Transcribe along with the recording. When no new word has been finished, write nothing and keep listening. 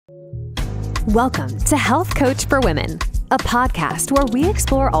Welcome to Health Coach for Women, a podcast where we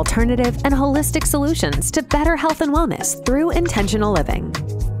explore alternative and holistic solutions to better health and wellness through intentional living.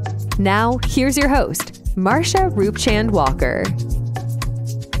 Now, here's your host, Marsha Roopchand-Walker.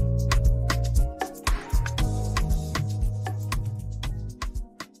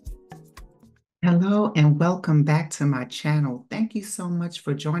 Hello and welcome back to my channel. Thank you so much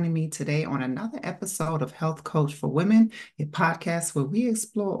for joining me today on another episode of Health Coach for Women, a podcast where we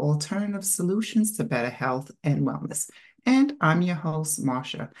explore alternative solutions to better health and wellness. And I'm your host,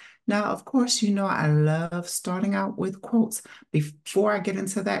 Marsha. Now, of course, you know I love starting out with quotes. Before I get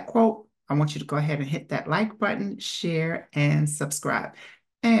into that quote, I want you to go ahead and hit that like button, share, and subscribe.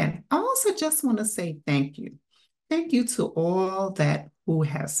 And I also just want to say thank you. Thank you to all that who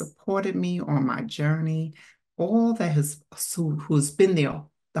has supported me on my journey, all that who's been there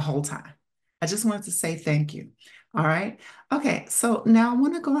the whole time. I just wanted to say thank you. All right. Okay. So now I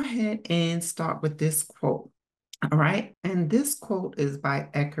want to go ahead and start with this quote. All right. And this quote is by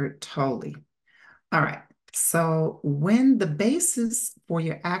Eckhart Tolle. All right. So when the basis for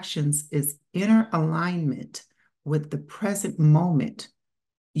your actions is inner alignment with the present moment,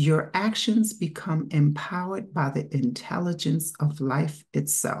 your actions become empowered by the intelligence of life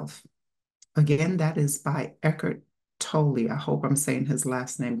itself. Again, that is by Eckhart Tolle. I hope I'm saying his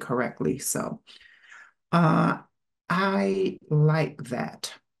last name correctly. So I like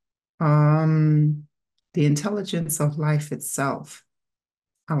that. The intelligence of life itself.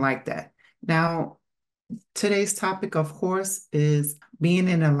 I like that. Now, today's topic, of course, is being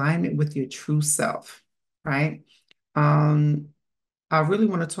in alignment with your true self, right? I really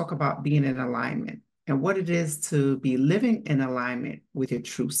want to talk about being in alignment and what it is to be living in alignment with your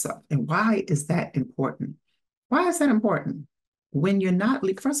true self. And why is that important? Why is that important? When you're not,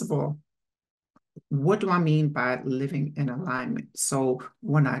 first of all, what do I mean by living in alignment? So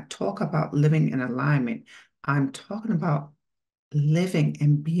when I talk about living in alignment, I'm talking about living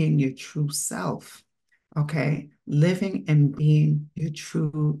and being your true self. Okay. Living and being your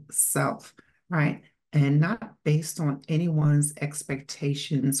true self, right? And not based on anyone's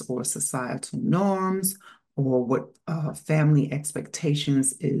expectations or societal norms or what family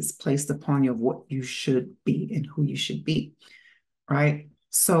expectations is placed upon you of what you should be and who you should be, right?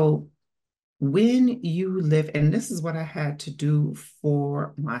 So when you live, and this is what I had to do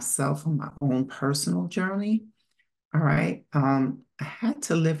for myself on my own personal journey, all right. I had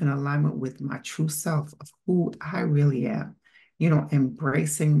to live in alignment with my true self of who I really am,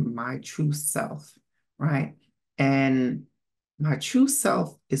 embracing my true self, right? And my true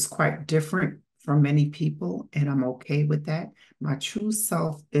self is quite different from many people, and I'm okay with that. My true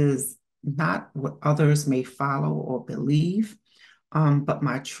self is not what others may follow or believe, but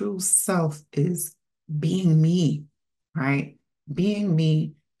my true self is being me, right? Being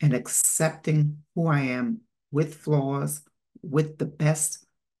me and accepting who I am with flaws, with the best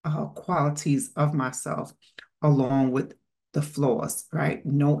qualities of myself, along with the flaws, right?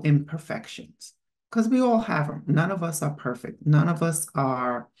 No imperfections, because we all have them. None of us are perfect. None of us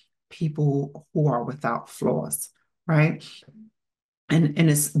are people who are without flaws, right? And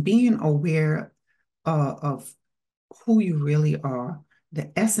it's being aware of who you really are,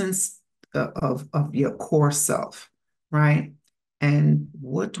 the essence of your core self, right? And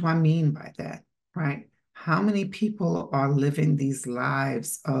what do I mean by that, right? How many people are living these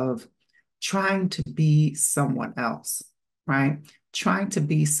lives of trying to be someone else, right? Trying to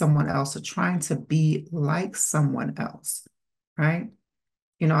be someone else or trying to be like someone else, right?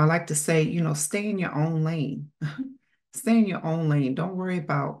 I like to say, stay in your own lane. Stay in your own lane. Don't worry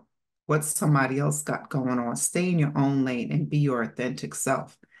about what somebody else got going on. Stay in your own lane and be your authentic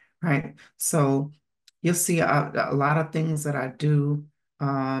self, right? So you'll see a lot of things that I do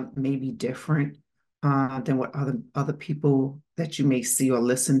may be different than what other people that you may see or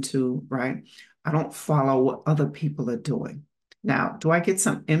listen to, right? I don't follow what other people are doing. Now, do I get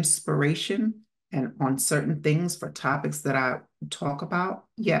some inspiration and on certain things for topics that I talk about?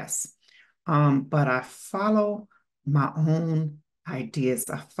 Yes. But I follow my own ideas.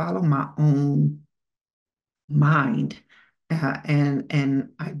 I follow my own mind, and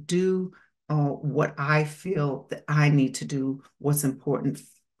I do what I feel that I need to do, what's important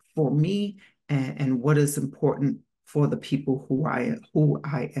for me, and what is important for the people who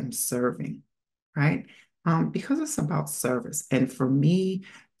I am serving, right? Because it's about service, and for me,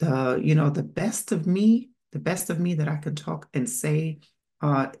 the best of me, the best of me that I can talk and say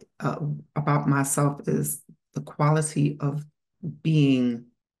uh, uh, about myself is the quality of being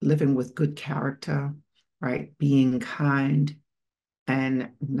living with good character, right? Being kind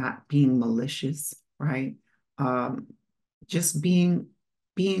and not being malicious, right? Um, just being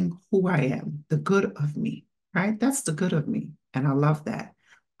being who I am, the good of me, right? That's the good of me. And I love that.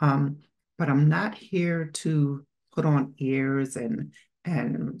 Um, but I'm not here to put on airs and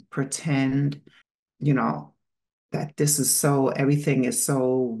pretend, you know, that this is so, everything is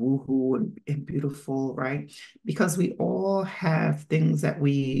so woohoo and beautiful, right? Because we all have things that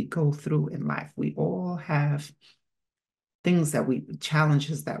we go through in life. We all have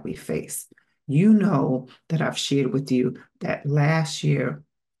challenges that we face. You know that I've shared with you that last year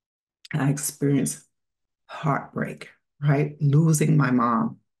I experienced heartbreak, right? Losing my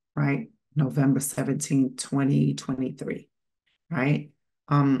mom, right? November 17th, 2023, right?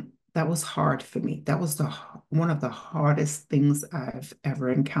 That was hard for me. That was one of the hardest things I've ever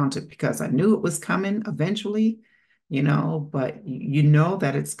encountered because I knew it was coming eventually, but you know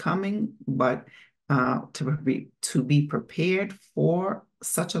that it's coming, but to be prepared for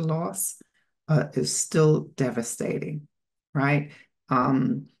such a loss is still devastating, right?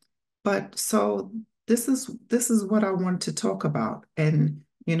 Um, but so this is what I want to talk about, and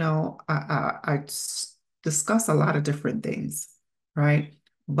discuss a lot of different things, right?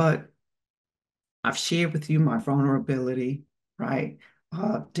 But I've shared with you my vulnerability, right?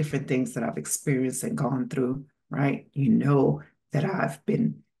 Different things that I've experienced and gone through, right? You know that have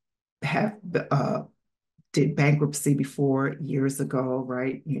did bankruptcy before years ago,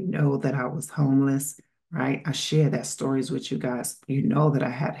 right? You know that I was homeless, right? I share that stories with you guys. You know that I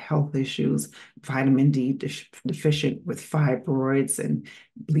had health issues, vitamin D deficient with fibroids and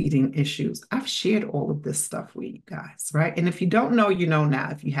bleeding issues. I've shared all of this stuff with you guys, right? And if you don't know, you know now.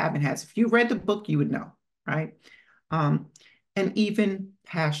 If you haven't had, if you read the book, you would know, right? Um, and even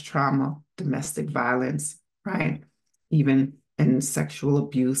past trauma, domestic violence, right? Even in sexual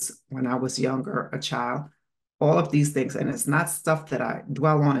abuse when I was younger, a child, all of these things. And it's not stuff that I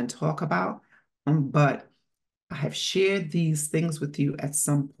dwell on and talk about, but I have shared these things with you at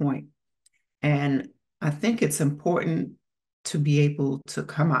some point. And I think it's important to be able to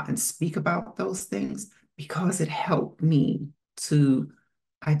come out and speak about those things because it helped me to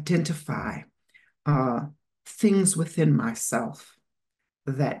identify uh, things within myself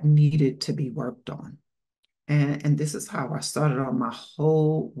that needed to be worked on. And this is how I started on my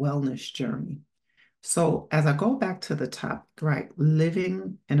whole wellness journey. So, as I go back to the topic, right,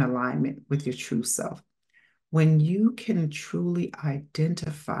 living in alignment with your true self, when you can truly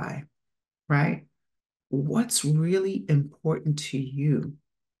identify, right, what's really important to you,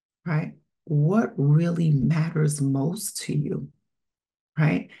 right, what really matters most to you,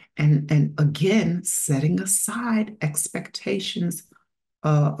 right, and again, setting aside expectations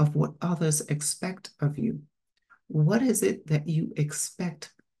of what others expect of you. What is it that you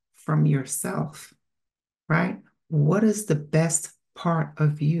expect from yourself? Right? What is the best part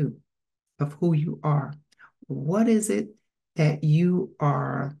of you, of who you are? What is it that you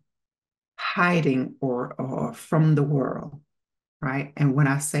are hiding or from the world, right? And when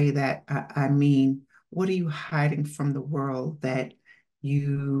I say that, I mean, what are you hiding from the world that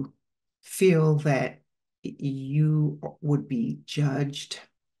you feel that you would be judged,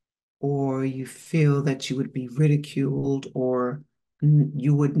 or you feel that you would be ridiculed, or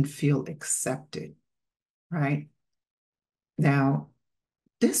you wouldn't feel accepted, right? Now,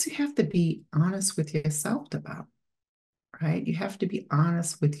 this you have to be honest with yourself about, right? You have to be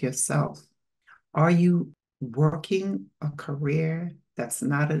honest with yourself. Are you working a career that's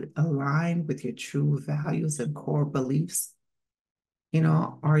not aligned with your true values and core beliefs?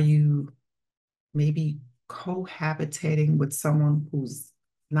 Are you maybe cohabitating with someone who's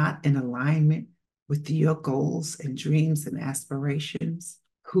not in alignment with your goals and dreams and aspirations?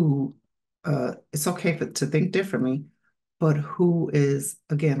 Who it's okay to think differently, but who is,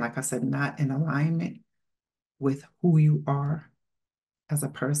 again, like I said, not in alignment with who you are as a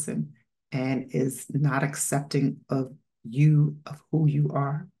person and is not accepting of you, of who you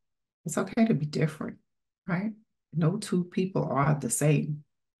are. It's okay to be different, right? No two people are the same,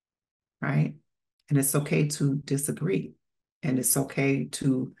 right? And it's okay to disagree. And it's okay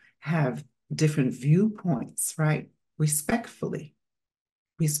to have different viewpoints, right? Respectfully,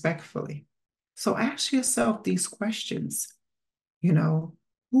 respectfully. So ask yourself these questions, you know,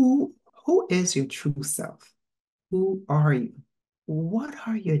 who who is your true self? Who are you? What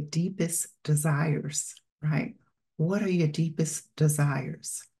are your deepest desires, right? What are your deepest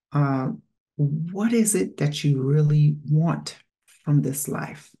desires? What is it that you really want from this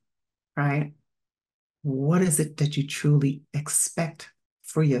life, right? What is it that you truly expect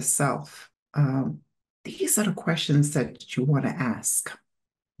for yourself? These are the questions that you want to ask.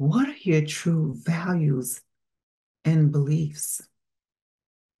 What are your true values and beliefs,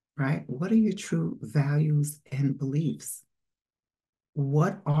 right? What are your true values and beliefs?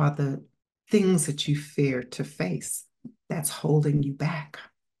 What are the things that you fear to face that's holding you back?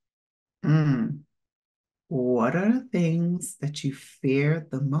 Mm. What are the things that you fear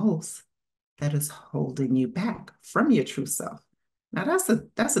the most that is holding you back from your true self? Now that's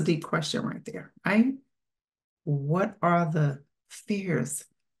a deep question right there, right? What are the fears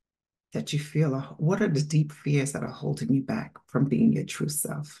that you feel? What are the deep fears that are holding you back from being your true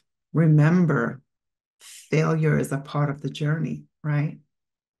self? Remember, failure is a part of the journey, right?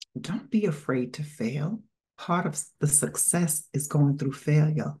 Don't be afraid to fail. Part of the success is going through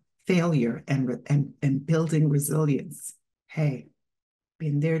failure and building resilience. Hey,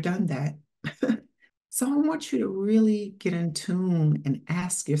 been there, done that. So I want you to really get in tune and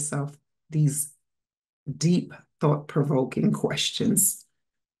ask yourself these deep, thought-provoking questions,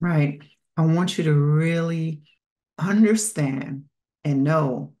 right? I want you to really understand and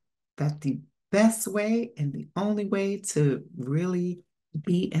know that the best way and the only way to really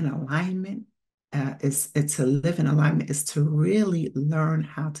be in alignment is to live in alignment, is to really learn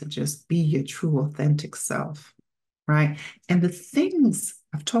how to just be your true, authentic self, right? And the things,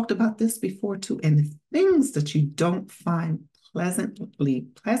 I've talked about this before too, and the things that you don't find pleasant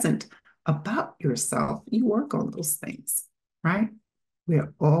about yourself, you work on those things, right?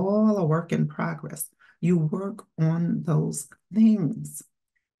 We're all a work in progress. You work on those things.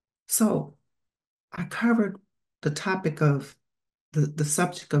 So I covered the topic of the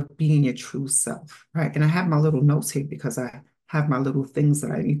subject of being your true self, right? And I have my little notes here because I have my little things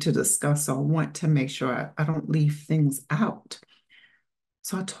that I need to discuss. So I want to make sure I don't leave things out.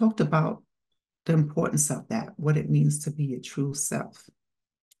 So I talked about the importance of that, what it means to be your true self,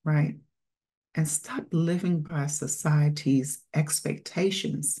 right? And stop living by society's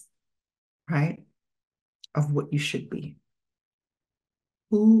expectations, right, of what you should be.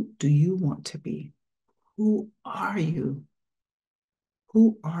 Who do you want to be? Who are you?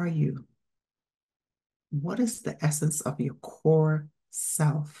 Who are you? What is the essence of your core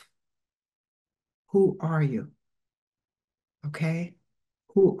self? Who are you? Okay?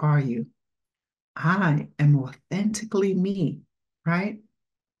 Who are you? I am authentically me, right?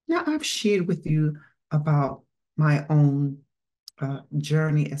 Now, I've shared with you about my own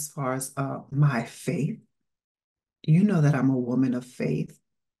journey as far as my faith. You know that I'm a woman of faith,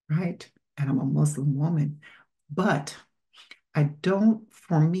 right? And I'm a Muslim woman. But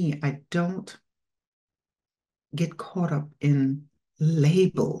for me, I don't get caught up in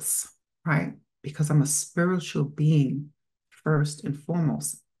labels, right? Because I'm a spiritual being first and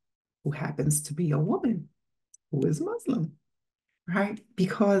foremost, who happens to be a woman who is Muslim, right?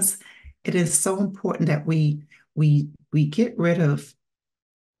 Because it is so important that we get rid of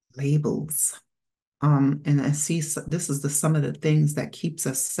labels. And I see this is some of the things that keeps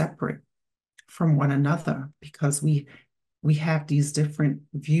us separate from one another because we have these different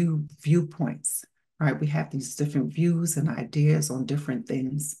viewpoints, right? We have these different views and ideas on different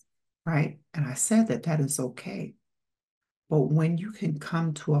things, right? And I said that that is okay. But when you can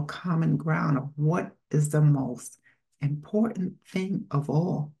come to a common ground of what is the most important thing of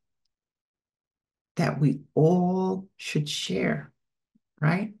all that we all should share,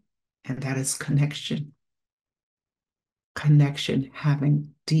 right? And that is connection. Connection,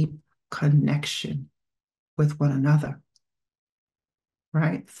 having deep connection with one another,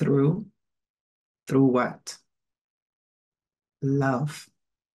 right? Through what? Love,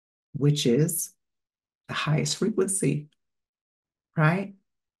 which is the highest frequency, right?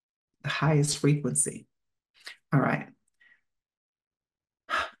 The highest frequency. All right.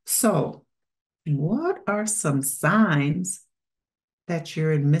 So, what are some signs that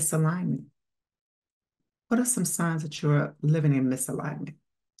you're in misalignment? What are some signs that you're living in misalignment?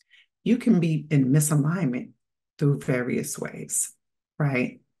 You can be in misalignment through various ways,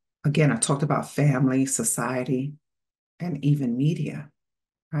 right? Again, I talked about family, society, and even media,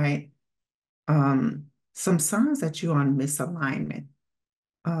 right? Some signs that you're on misalignment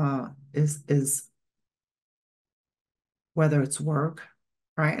is whether it's work,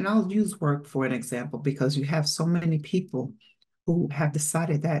 right? And I'll use work for an example because you have so many people who have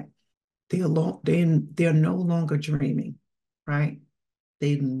decided that they're no longer dreaming, right?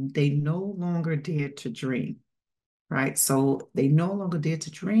 They no longer dare to dream, right? So they no longer dare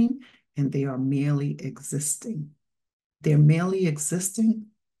to dream and they are merely existing. They're merely existing,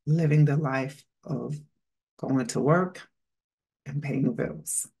 living the life of going to work and paying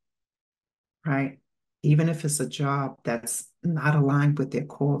bills, right? Even if it's a job that's not aligned with their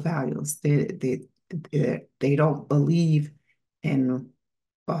core values, they don't believe in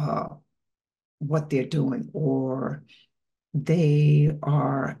uh, what they're doing, or they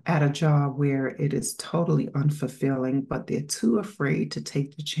are at a job where it is totally unfulfilling, but they're too afraid to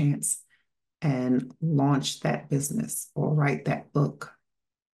take the chance and launch that business or write that book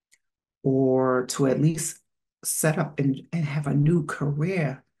or to at least set up and have a new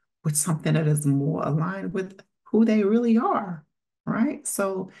career with something that is more aligned with who they really are, right?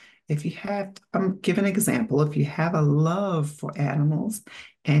 So if you have, I'm giving an example, if you have a love for animals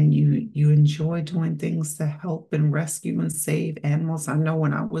and you enjoy doing things to help and rescue and save animals. I know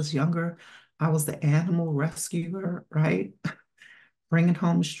when I was younger, I was the animal rescuer, right? Bringing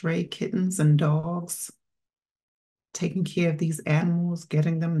home stray kittens and dogs, taking care of these animals,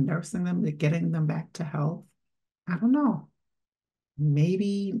 getting them, nursing them, getting them back to health. I don't know.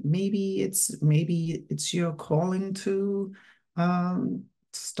 Maybe it's your calling to um,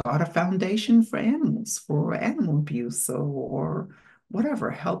 start a foundation for animals, for animal abuse, or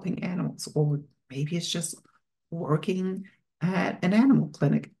whatever, helping animals, or maybe it's just working at an animal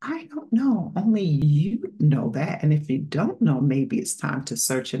clinic. I don't know. Only you know that. And if you don't know, maybe it's time to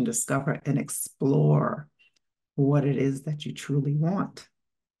search and discover and explore what it is that you truly want,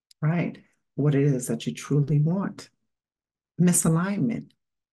 right? What it is that you truly want. Misalignment.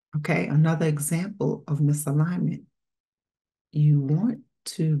 Okay, another example of misalignment. You want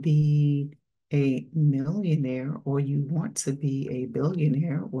to be a millionaire or you want to be a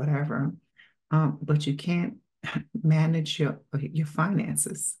billionaire, whatever, but you can't manage your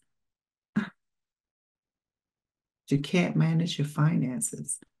finances. You can't manage your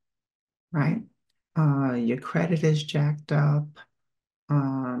finances, right? Your credit is jacked up.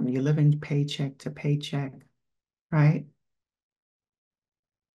 You're living paycheck to paycheck, right?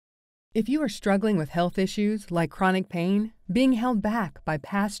 If you are struggling with health issues like chronic pain, being held back by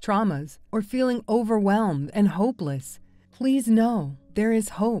past traumas, or feeling overwhelmed and hopeless, please know there is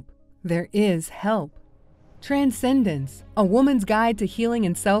hope. There is help. Transcendence, a woman's guide to healing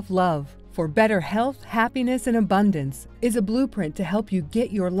and self-love for better health, happiness, and abundance, is a blueprint to help you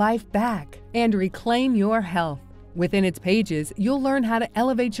get your life back and reclaim your health. Within its pages, you'll learn how to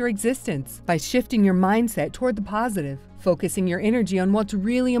elevate your existence by shifting your mindset toward the positive, focusing your energy on what's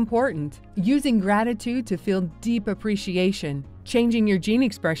really important, using gratitude to feel deep appreciation, changing your gene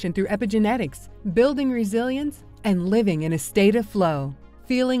expression through epigenetics, building resilience, and living in a state of flow,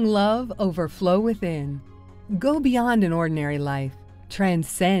 feeling love overflow within. Go beyond an ordinary life.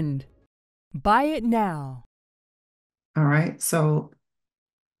 Transcend. Buy it now. All right. So,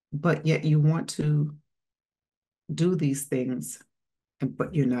 but yet you want to do these things,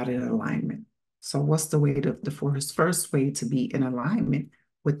 but you're not in alignment. So what's the way to the first way to be in alignment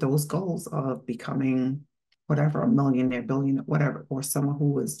with those goals of becoming whatever, a millionaire, billionaire, whatever, or someone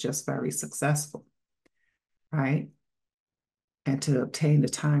who is just very successful, right? And to obtain the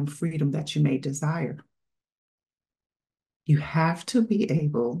time freedom that you may desire. You have to be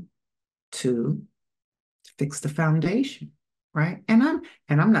able to fix the foundation, right? And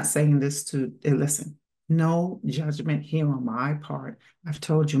I'm not saying this to listen. No judgment here on my part. I've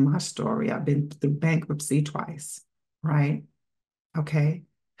told you my story. I've been through bankruptcy twice, right? Okay.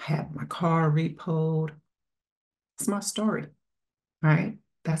 Had my car repoed. That's my story, right?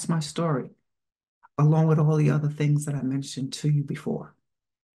 That's my story, along with all the other things that I mentioned to you before.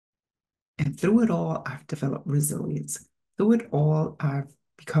 And through it all, I've developed resilience. Through it all, I've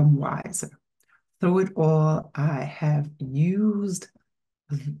become wiser. Through it all, I have used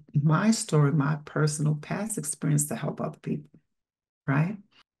my story, my personal past experience to help other people, right?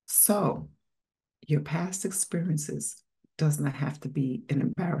 So your past experiences does not have to be an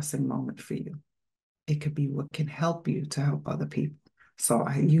embarrassing moment for you. It could be what can help you to help other people. So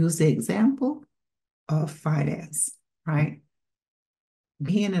I use the example of finance, right?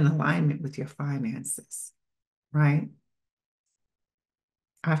 Being in alignment with your finances, right?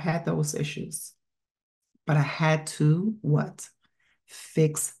 I've had those issues, but I had to what?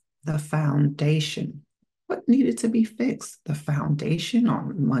 Fix the foundation. What needed to be fixed? The foundation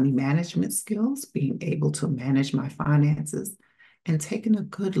on money management skills, being able to manage my finances, and taking a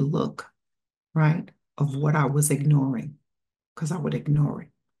good look, right, of what I was ignoring, because I would ignore it,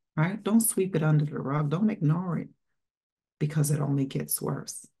 right? Don't sweep it under the rug. Don't ignore it because it only gets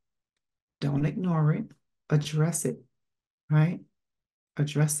worse. Don't ignore it. Address it, right?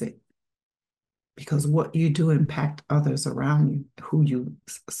 Address it. Because what you do impact others around you, who you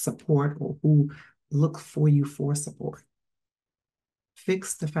support or who look for you for support.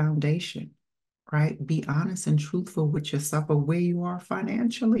 Fix the foundation, right? Be honest and truthful with yourself of where you are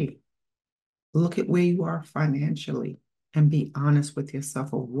financially. Look at where you are financially and be honest with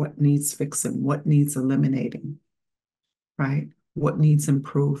yourself of what needs fixing, what needs eliminating, right? What needs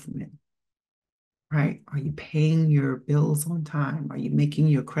improvement, right? Are you paying your bills on time? Are you making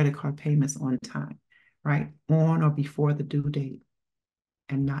your credit card payments on time, right? On or before the due date,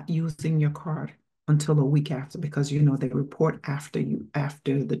 and not using your card until a week after, because you know they report after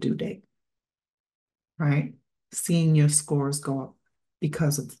the due date, right? Seeing your scores go up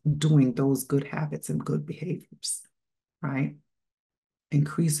because of doing those good habits and good behaviors, right?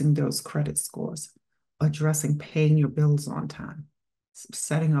 Increasing those credit scores, addressing paying your bills on time,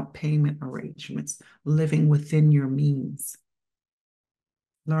 setting up payment arrangements, living within your means,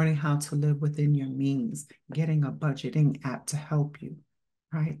 learning how to live within your means, getting a budgeting app to help you,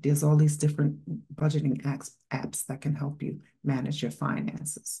 right? There's all these different budgeting apps that can help you manage your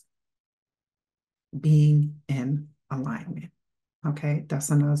finances. Being in alignment, okay? That's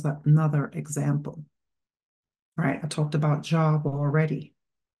another example, right? I talked about job already,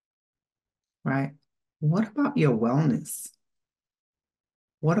 right? What about your wellness?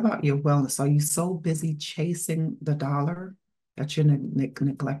 What about your wellness? Are you so busy chasing the dollar that you're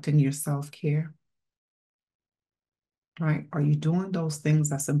neglecting your self-care? Right? Are you doing those things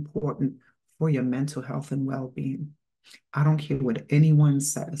that's important for your mental health and well-being? I don't care what anyone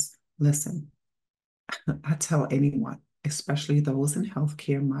says. Listen, I tell anyone, especially those in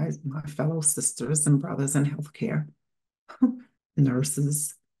healthcare, my fellow sisters and brothers in healthcare,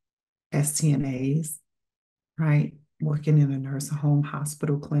 nurses, STNAs, right? Working in a nursing home,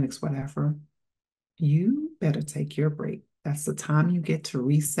 hospital, clinics, whatever. You better take your break. That's the time you get to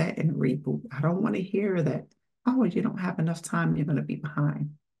reset and reboot. I don't want to hear that, oh, you don't have enough time, you're going to be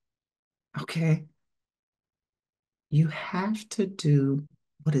behind. Okay. You have to do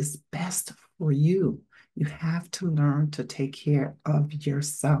what is best for you. You have to learn to take care of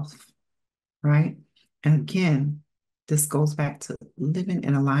yourself, right? And again, this goes back to living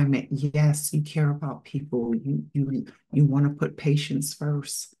in alignment. Yes, you care about people. You want to put patients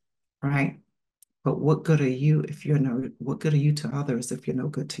first, right? But what good are you if you're no, what good are you to others if you're no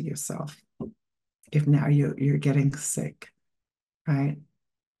good to yourself? If now you're getting sick, right?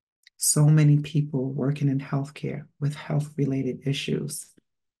 So many people working in healthcare with health-related issues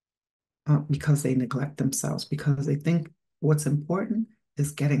because they neglect themselves, because they think what's important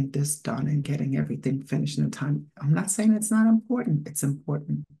is getting this done and getting everything finished in time. I'm not saying it's not important, it's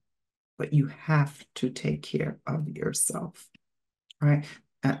important, but you have to take care of yourself, right?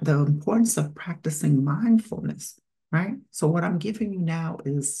 The importance of practicing mindfulness, right? So what I'm giving you now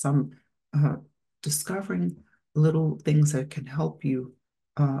is some discovering little things that can help you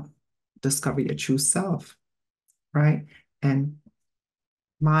discover your true self, right? And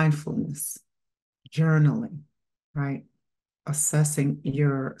mindfulness, journaling, right? Assessing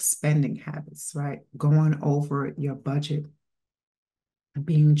your spending habits, right? Going over your budget,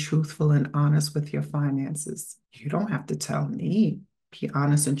 being truthful and honest with your finances. You don't have to tell me. Be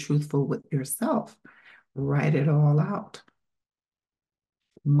honest and truthful with yourself. Write it all out.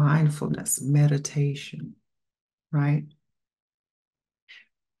 Mindfulness, meditation, right?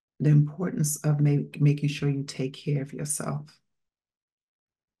 The importance of making sure you take care of yourself.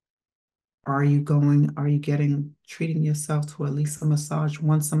 Are you treating yourself to at least a massage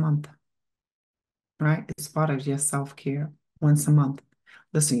once a month, right? It's part of your self-care once a month.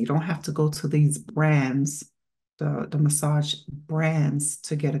 Listen, you don't have to go to these brands, the massage brands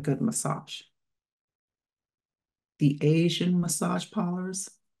to get a good massage. The Asian massage parlors,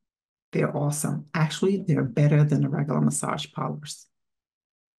 they're awesome. Actually, they're better than the regular massage parlors.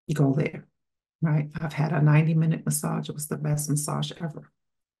 You go there, right? I've had a 90-minute massage. It was the best massage ever.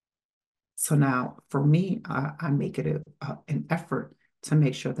 So now for me, I make it an effort to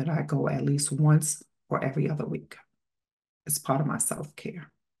make sure that I go at least once or every other week. It's part of my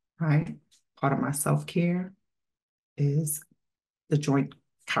self-care, right? Part of my self-care is the joint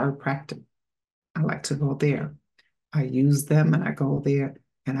chiropractic. I like to go there. I use them and I go there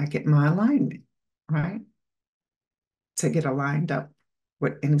and I get my alignment, right? To get aligned up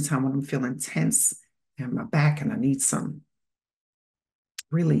with anytime when I'm feeling tense in my back and I need some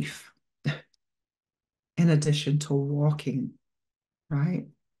relief. In addition to walking, right?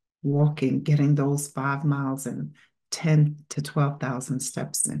 Walking, getting those 5 miles and 10 to 12,000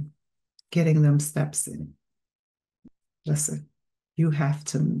 steps in, getting them steps in. Listen, you have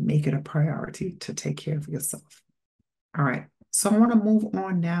to make it a priority to take care of yourself. All right. So I want to move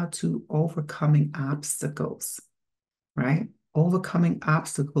on now to overcoming obstacles, right? Overcoming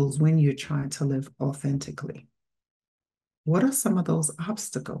obstacles when you're trying to live authentically. What are some of those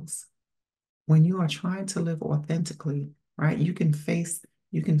obstacles? When you are trying to live authentically, right? You can face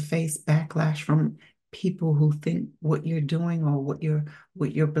backlash from people who think what you're doing or what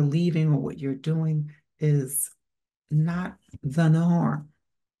you're believing or what you're doing is not the norm.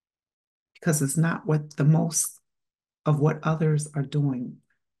 because it's not what the most of what others are doing,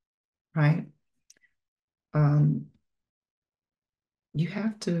 right? You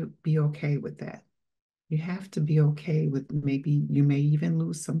have to be okay with that. You have to be okay with maybe you may even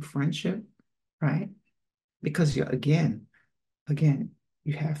lose some friendship, right? Because again,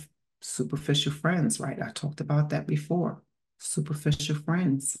 you have superficial friends, right? I talked about that before. Superficial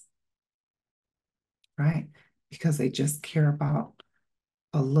friends, right? Because they just care about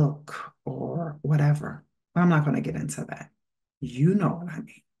a look or whatever. But I'm not going to get into that. You know what I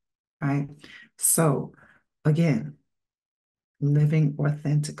mean, right? So again, living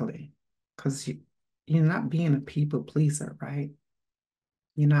authentically, because you're not being a people pleaser, right?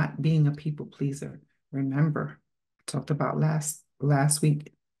 You're not being a people pleaser. Remember, I talked about last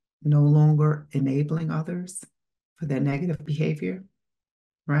week, no longer enabling others for their negative behavior,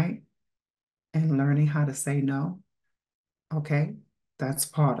 right? And learning how to say no. Okay, that's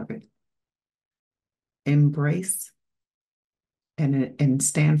part of it. Embrace and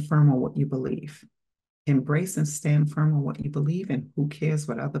stand firm on what you believe. Embrace and stand firm on what you believe, and who cares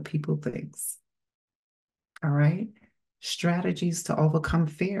what other people thinks. All right. Strategies to overcome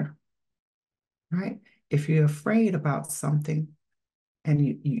fear, right? If you're afraid about something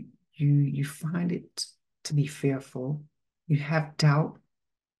and you find it to be fearful, you have doubt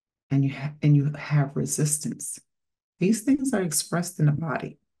and you have resistance. These things are expressed in the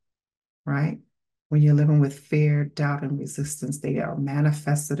body, right? When you're living with fear, doubt, and resistance, they are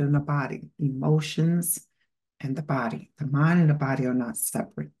manifested in the body. Emotions and the body. The mind and the body are not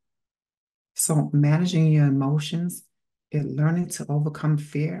separate. So managing your emotions and learning to overcome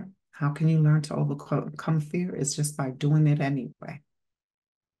fear. How can you learn to overcome fear? It's just by doing it anyway,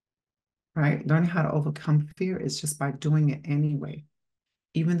 right? Learning how to overcome fear is just by doing it anyway,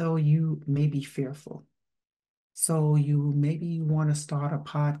 even though you may be fearful. So maybe you want to start a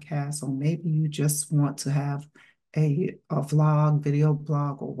podcast, or maybe you just want to have a vlog, video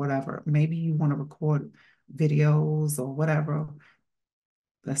blog, or whatever. Maybe you want to record videos or whatever.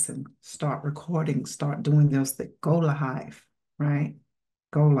 Listen, start recording, start doing those things. Go live, right?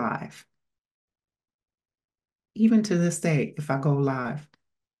 Go live. Even to this day, if I go live,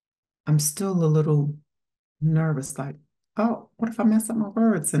 I'm still a little nervous, like, oh, what if I mess up my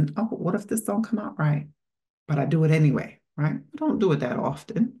words? And oh, what if this don't come out right? But I do it anyway, right? I don't do it that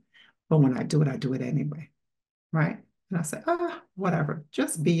often, but when I do it anyway, right? And I say, whatever,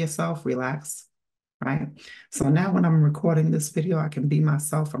 just be yourself, relax, right? So now when I'm recording this video, I can be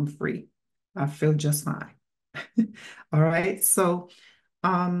myself, I'm free. I feel just fine. All right. So,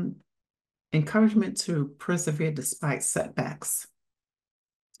 encouragement to persevere despite setbacks.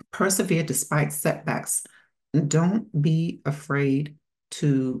 Persevere despite setbacks. Don't be afraid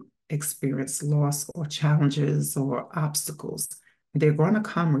to experience loss or challenges or obstacles. They're going to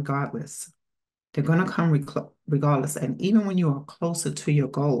come regardless. They're going to come regardless. And even when you are closer to your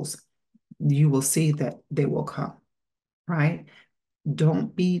goals, you will see that they will come, right?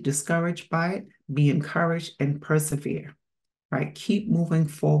 Don't be discouraged by it. Be encouraged and persevere, right? Keep moving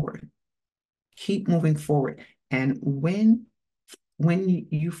forward. Keep moving forward. And when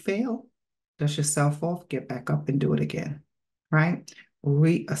you fail, dust yourself off, get back up and do it again, right?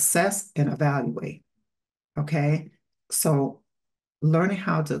 Reassess and evaluate, okay? So learning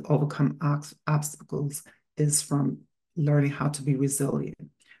how to overcome obstacles is from learning how to be resilient,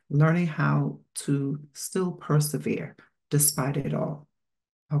 learning how to still persevere despite it all,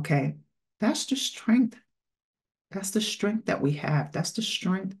 okay? That's the strength. That's the strength that we have. That's the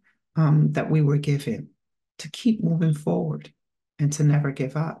strength that we were given to keep moving forward and to never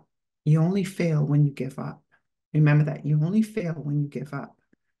give up. You only fail when you give up. Remember that you only fail when you give up.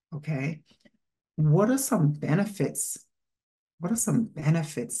 Okay. What are some benefits? What are some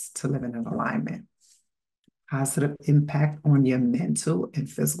benefits to living in alignment? Positive impact on your mental and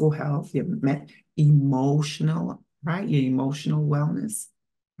physical health, your emotional, right? Your emotional wellness,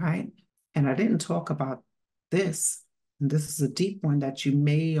 right? And I didn't talk about this, and this is a deep one that you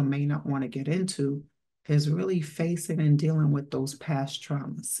may or may not want to get into, is really facing and dealing with those past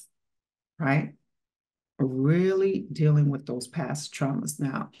traumas, right? Really dealing with those past traumas.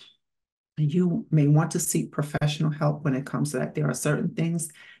 Now, you may want to seek professional help when it comes to that. There are certain things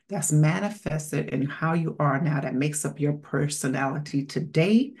that's manifested in how you are now that makes up your personality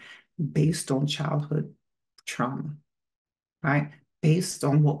today based on childhood trauma, right? Based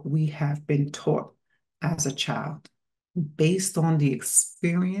on what we have been taught as a child, based on the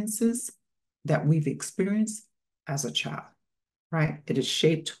experiences that we've experienced as a child, right? It has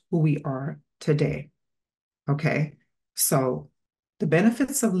shaped who we are today, okay? So the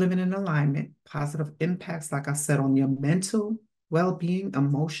benefits of living in alignment, positive impacts, like I said, on your mental, well-being,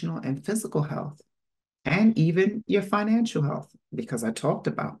 emotional and physical health, and even your financial health, because I talked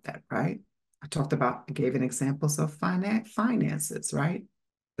about that, right? I gave an examples of finances, right?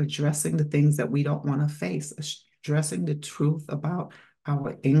 Addressing the things that we don't want to face, addressing the truth about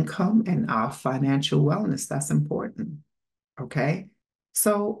our income and our financial wellness. That's important, okay?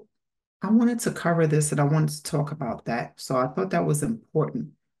 So I wanted to cover this and I wanted to talk about that. So I thought that was important.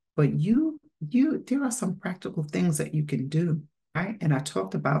 But there are some practical things that you can do, right? And I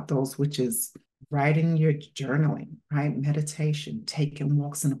talked about those, which is writing your journaling, right? Meditation, taking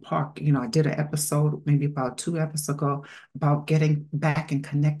walks in the park. I did an episode maybe about 2 episodes ago about getting back and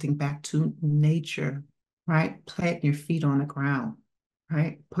connecting back to nature, right? Planting your feet on the ground,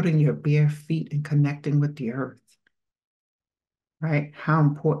 right? Putting your bare feet and connecting with the earth, right? How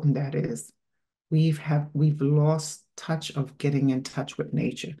important that is. We've lost touch of getting in touch with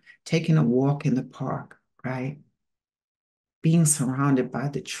nature, taking a walk in the park, right? Being surrounded by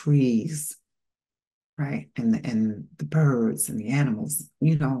the trees, right? And the birds and the animals,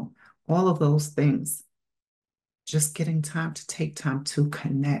 all of those things. Just getting time to take time to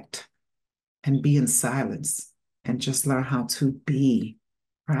connect and be in silence and just learn how to be,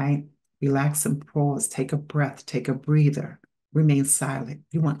 right? Relax and pause, take a breath, take a breather, remain silent.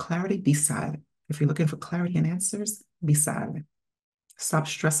 If you want clarity, be silent. If you're looking for clarity and answers, be silent. Stop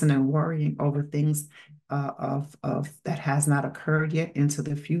stressing and worrying over things of that has not occurred yet into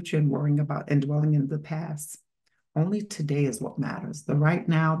the future and worrying about and dwelling in the past. Only today is what matters. The right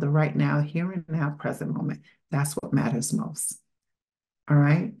now, here and now, present moment. That's what matters most. All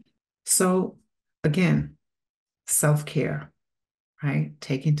right. So again, self-care, right?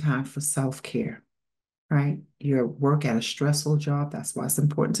 Taking time for self-care, right? Your work at a stressful job, that's why it's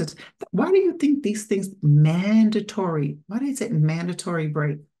important why do you think these things mandatory? Why do they say mandatory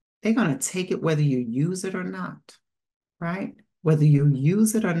break? They're going to take it whether you use it or not, right? Whether you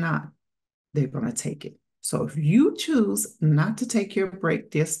use it or not, they're going to take it. So if you choose not to take your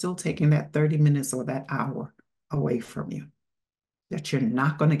break, they're still taking that 30 minutes or that hour away from you that you're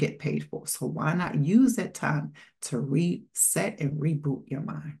not going to get paid for. So why not use that time to reset and reboot your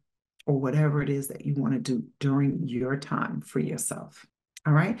mind or whatever it is that you want to do during your time for yourself?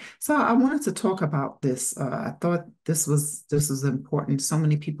 All right. So I wanted to talk about this. I thought this was important. So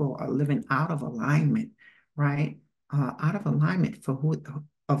many people are living out of alignment, right? Out of alignment for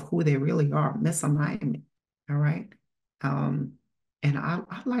who they really are, misalignment. All right. And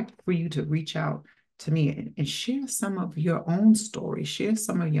I'd like for you to reach out to me and share some of your own stories,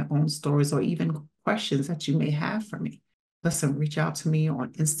 or even questions that you may have for me. Listen, reach out to me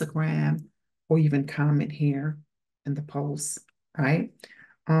on Instagram or even comment here in the post, right?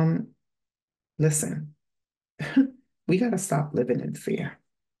 Listen, we got to stop living in fear,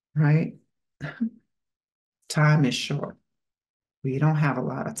 right? Time is short. We don't have a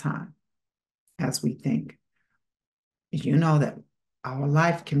lot of time as we think. You know that our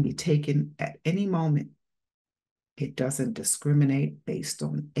life can be taken at any moment. It doesn't discriminate based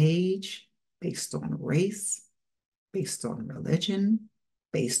on age, based on race, based on religion,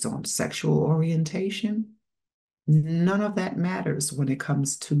 based on sexual orientation. None of that matters when it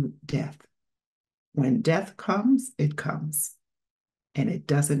comes to death. When death comes, it comes, and it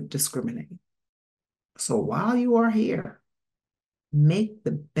doesn't discriminate. So while you are here, make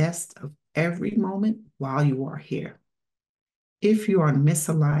the best of every moment while you are here. If you are in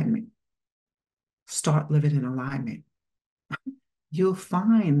misalignment, start living in alignment. You'll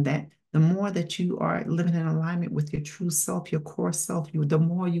find that the more that you are living in alignment with your true self, your core self, the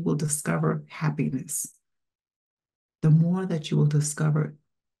more you will discover happiness. The more that you will discover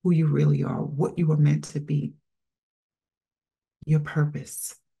who you really are, what you were meant to be, your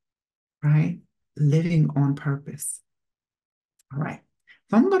purpose, right? Living on purpose. All right.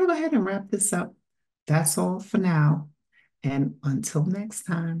 So I'm going to go ahead and wrap this up. That's all for now. And until next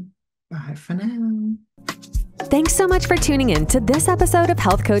time, bye for now. Thanks so much for tuning in to this episode of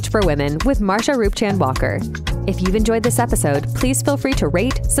Health Coach for Women with Marsha Roopchand-Walker. If you've enjoyed this episode, please feel free to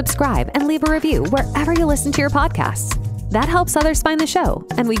rate, subscribe, and leave a review wherever you listen to your podcasts. That helps others find the show,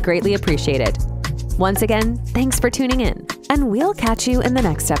 and we greatly appreciate it. Once again, thanks for tuning in, and we'll catch you in the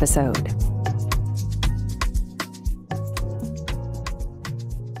next episode.